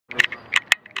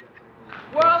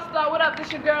up?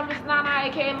 This your girl, Miss Nana,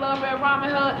 aka Love Red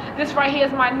Ramen Hood. This right here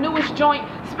is my newest joint,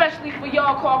 especially for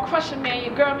y'all, called Crusher Man.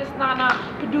 Your girl, Miss Nana,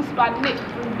 produced by Nick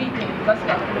from Beacon. Let's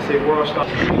go. Let's say world star.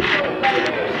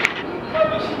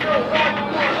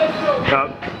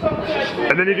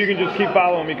 And then if you can just keep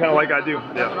following me, kind of like I do.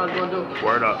 Yeah. That's what I was gonna do.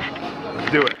 Word up.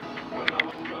 Let's do it.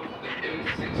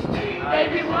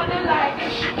 Baby wanna like,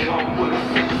 baby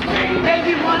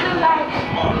wanna like,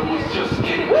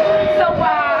 so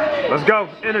let's go,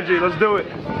 energy, let's do it.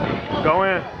 Go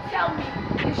in. Tell me,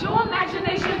 is your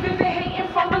imagination vivid hating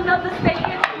from another state?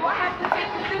 Do I have to take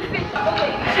the visit?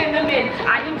 Send them in.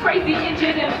 I am crazy,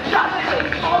 injured, and shot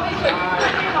away. All these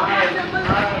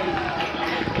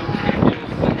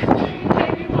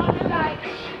baby wanna like.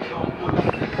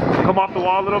 Come off the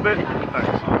wall a little bit.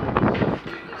 Thanks.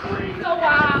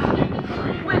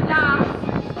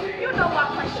 So when you know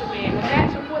I pressure man,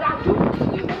 imagine what I do.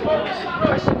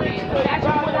 Pressure man,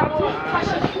 imagine what I do.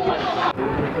 Pressure.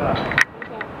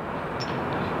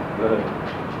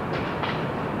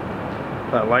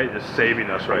 That light is saving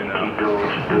us right now.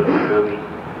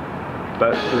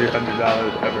 Best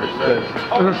 $300 ever spent.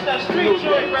 Oh, it's that street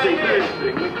joint right here.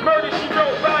 Murder She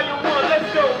Wrote Volume 1.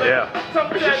 Let's go, man. Yeah. Some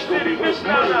of that city, Miss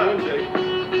Nana.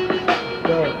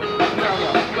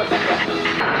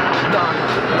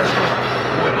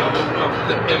 When I load up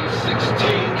the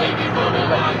M16, baby running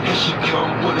like, here she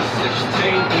come with a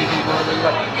 16, baby running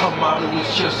like, her motto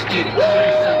is just get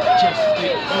crazy, just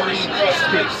get free,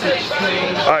 spit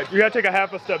 16. Alright, you gotta take a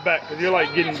half a step back, because you're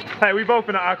like getting, hey, we both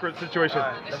in an awkward situation.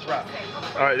 Alright, that's right.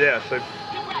 Alright, yeah, so,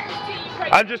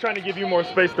 I'm just trying to give you more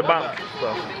space to bounce,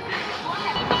 so.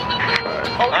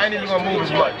 I ain't even gonna move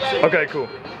as much. Okay, cool.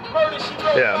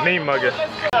 Yeah, mean mugger.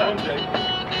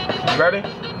 You ready?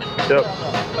 Yep.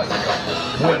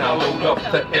 When I load up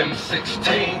the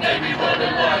M16, baby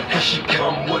running like, here she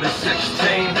come with a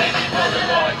 16, baby running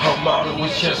like, her motto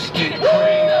is just get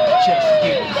green,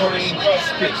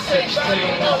 spit 16.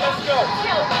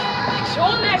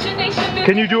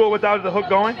 Can you do it without the hook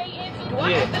going?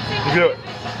 Yeah. You do it.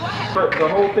 The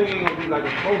whole thing ain't gonna be like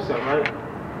a close-up, right?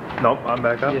 Nope, I'm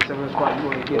back up. Yeah, so that's why you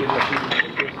wanna get it up.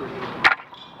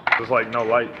 There's like no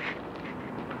light.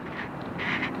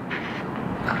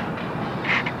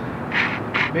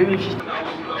 Maybe she's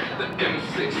The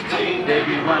M16,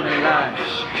 baby running live.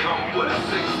 she come with a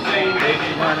 16,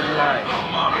 Baby running live.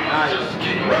 her motto is just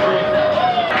get green.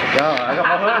 Yo, I got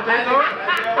my hood thing on.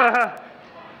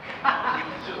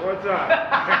 What's up?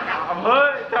 I'm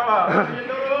hood. Come on. You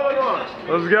know what's going on.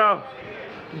 Let's go.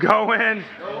 Go in.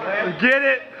 Get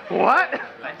it. What?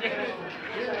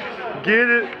 Get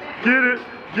it. Get it.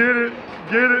 Get it.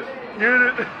 Get it. Get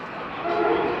it.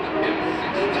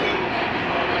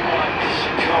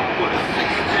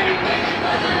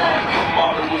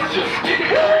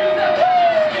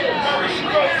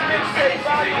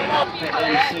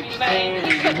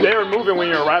 They were moving when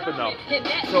you were rapping though.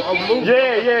 So I'm moving.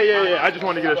 Yeah. I just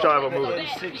wanted to get a shot of them moving.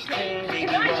 16, baby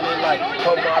running like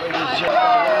her body was just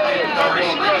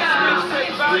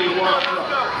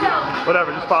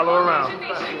Whatever, just follow around.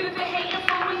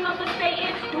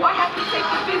 Do I have to take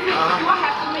the visit? Do I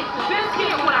have to make the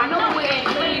biscuit when I know it ain't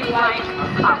clean? Like,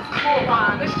 I score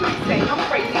on the street say I'm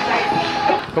crazy.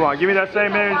 Like, Come on, give me that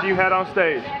same energy you had on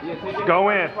stage. Go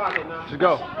in. Just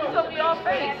go. it's up your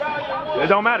face. It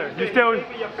don't matter. You still.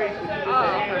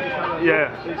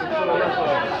 Yeah. You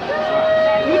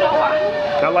know what?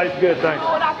 That light's good, thanks.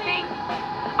 What I think?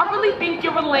 I really think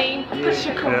you're a lame. Put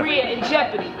your career in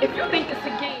jeopardy. If you think it's a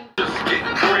game.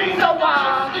 So,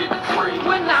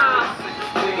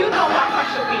 when you know I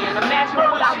pressure man. Imagine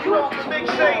what I do.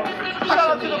 Shout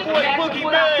out to the boy Boogie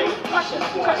Man. Pressure man.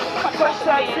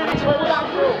 Imagine what I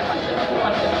do.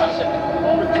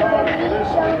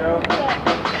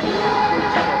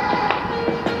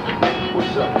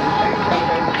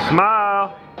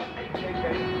 Smile.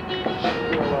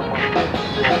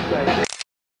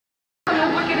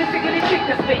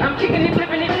 I'm kicking it,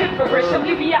 flipping it, pipperish. I'm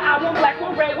giving you one black,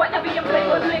 one red, whatever you play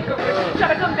with licorice.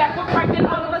 Try to come back with pregnant,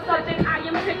 all of a sudden I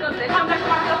am sick of it. I'm back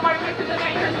myself, right next to the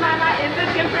bank, cause mine is a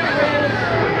different risk.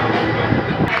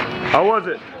 How was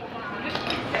it?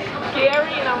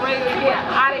 Scary, and I'm ready to get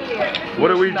out of here. What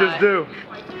did we just do?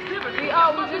 We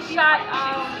just shot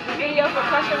the video for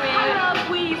Crusher Man,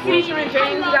 featuring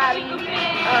James Gotti,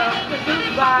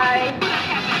 produced by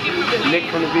Nick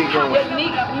from the Beat Going.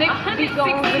 Nick Beat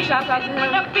Going, big shout out to him.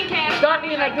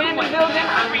 Starting in an abandoned building,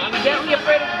 I'm deadly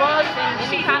afraid of bugs and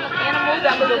any kind of animals that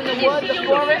that was in the woods, the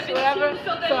forest, whatever.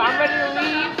 So I'm ready to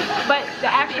leave. But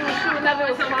the actual shooting of it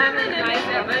was fun. It was nice.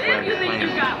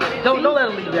 Don't let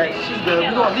her leave that. She's good.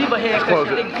 We're gonna leave her here because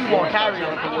she thinks you won't carry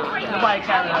her. Nobody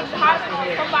carry her. She has to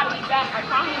here.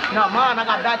 No, mine, I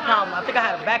got back problem. I think I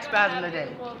had a back spasm today.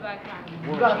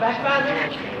 You got a back spasm?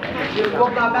 You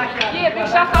got a back spasm? Yeah, big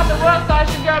shout out to the world star.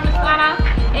 It's your girl, Miss Nana.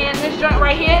 And this joint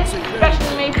right here,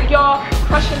 specially made for y'all.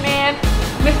 Crush Your Man,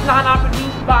 Miss Nana,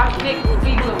 produced by Nick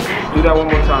Ziegler. Do that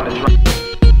one more time.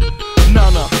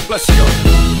 Nana, let's go.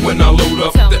 When I load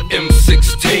up the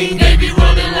M16, they be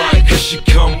running like. Here she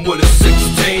come with a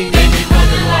 16, they be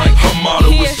running like. Her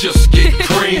motto was just get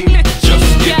cream, just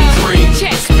get cream.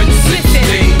 Spit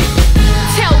 16.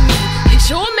 Tell me, is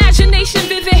your imagination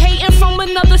vivid hating from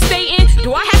another state?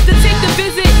 Do I have to take the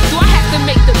visit? Do I have to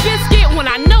make the biscuit when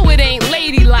I know it ain't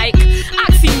ladylike?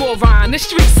 Oxymoron, the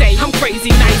streets say I'm crazy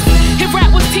nice. If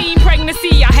rap was teen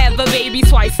pregnancy, I have a baby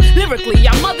twice. Lyrically,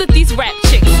 I mothered these rap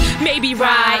chicks. Maybe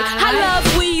right. I love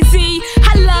Weezy,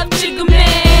 I love Jigga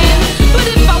Man. But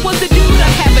if I was a dude,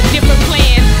 I'd have a different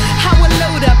plan. I would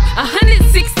load up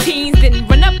 116s, then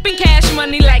run up in cash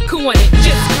money like who want it?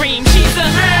 Just scream, she's a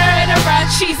murderer,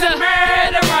 she's a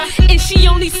murderer. And she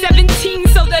only 17,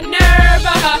 so the nerve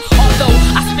of her. Although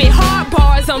I spit hard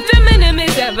bars on feminine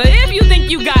as ever. If you think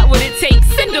you got what it takes,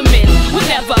 send them in,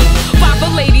 whatever. Pop a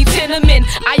lady, 10 them in.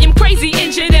 I am crazy,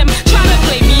 injure them. Try to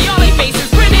play me, all they faces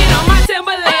printed on my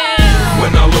Timberland.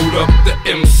 When I load up the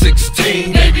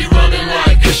M16, they be running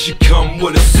like. Here she come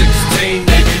with a 16,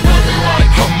 they be running like.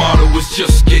 Her motto was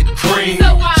just get cream,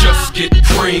 just get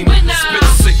cream. Spit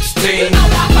 16. You know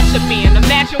I crush a man,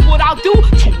 imagine what I'll do.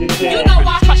 You know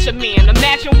I crush a man,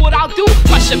 imagine what I'll do.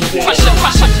 Crush a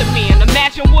man,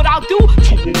 imagine what I'll do.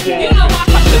 You know I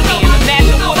crush a man,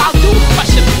 imagine what I'll do.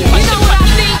 Crush a man. You know what I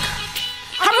think?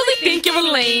 I really think you're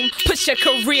a lame. Put your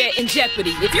career in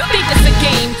jeopardy. If you think it's a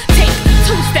game, take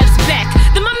 2 steps back.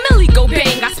 Then my millie go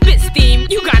bang. I spit steam.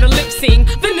 You gotta lip sing.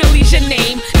 Vanilli's your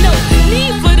name. No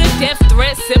need for the death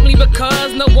threat simply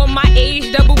because no one my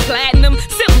age double platinum.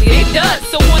 Simply it does.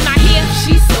 So when I hear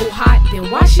she's so hot,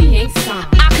 then why she ain't signed?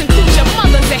 I conclude your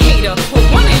mother's a hater. Or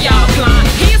one of y'all blind.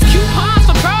 Here's coupons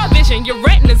for prohibition. Your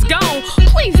retina's gone.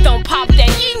 Please don't pop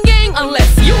that yin yang unless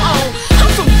you own.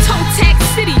 I'm from Toe Tax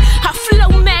City. I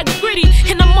flow mad gritty,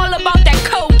 and I'm all about that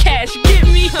cold cash. Get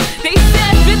me? They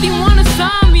said 50 wanna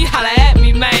sign me. Holla at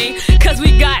me, man. Cause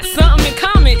we got something in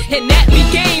common, and that be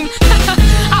game.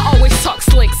 I always talk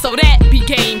slick, so that be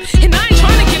game. And I ain't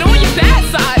trying to get on your bad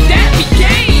side, that be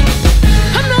game.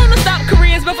 I'm known to stop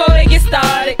careers before they get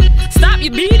started. Stop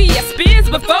your BDS spins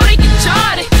before they get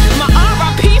charted. My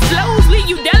RIP flows leave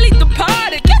you deadly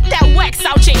departed. Get that wax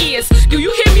out your ears. Do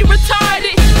you hear me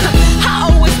retarded? I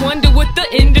always wonder what the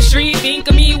industry think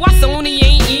of me. Why Sony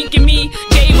ain't inking me?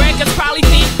 J Records probably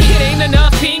think it ain't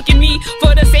enough pink in me.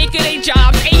 For the sake of their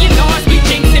jobs, A&Rs be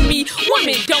jinxing me.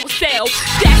 Women don't sell,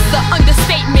 that's the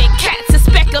understatement. Cats are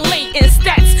speculating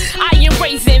stats. I am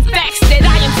raising facts that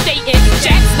I am stating.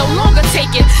 Jack's no longer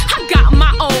taking. I got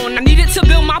my own. I needed to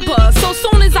build my buzz. So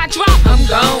soon as I drop, I'm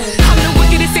gone. I'm the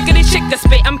wickedest, sickest chick to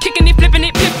spit. I'm kicking it, flipping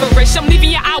it, pipperish. I'm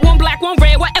leaving your eye one black, one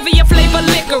red, whatever your flavor,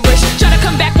 licorice. Try to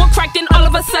come back one cracked, then all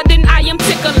of a sudden I am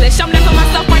ticklish. I'm left on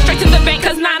myself right straight to the bank,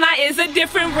 cause Nana is a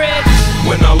different rich.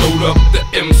 When I load up the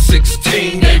M16.